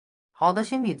好的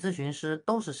心理咨询师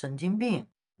都是神经病，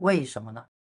为什么呢？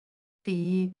第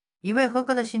一，一位合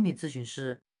格的心理咨询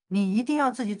师，你一定要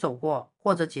自己走过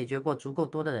或者解决过足够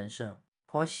多的人生，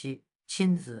婆媳、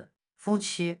亲子、夫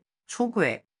妻、出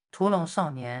轨、屠龙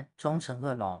少年、忠诚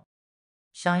恶龙。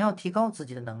想要提高自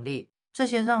己的能力，这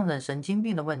些让人神经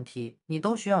病的问题，你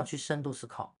都需要去深度思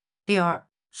考。第二，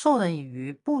授人以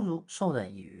鱼不如授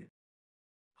人以渔。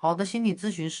好的心理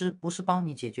咨询师不是帮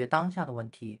你解决当下的问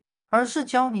题，而是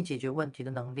教你解决问题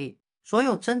的能力。所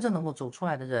有真正能够走出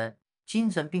来的人，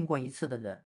精神病过一次的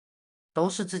人，都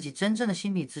是自己真正的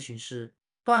心理咨询师。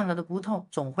断了的骨头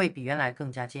总会比原来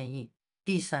更加坚硬。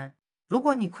第三，如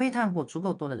果你窥探过足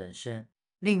够多的人生，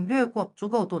领略过足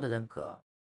够多的人格，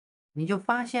你就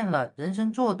发现了人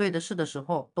生做对的事的时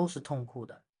候都是痛苦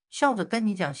的。笑着跟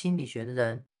你讲心理学的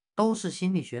人，都是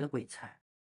心理学的鬼才。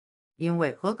因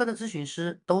为合格的咨询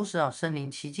师都是要身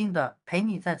临其境的陪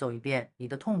你再走一遍你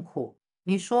的痛苦。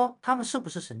你说他们是不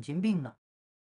是神经病呢？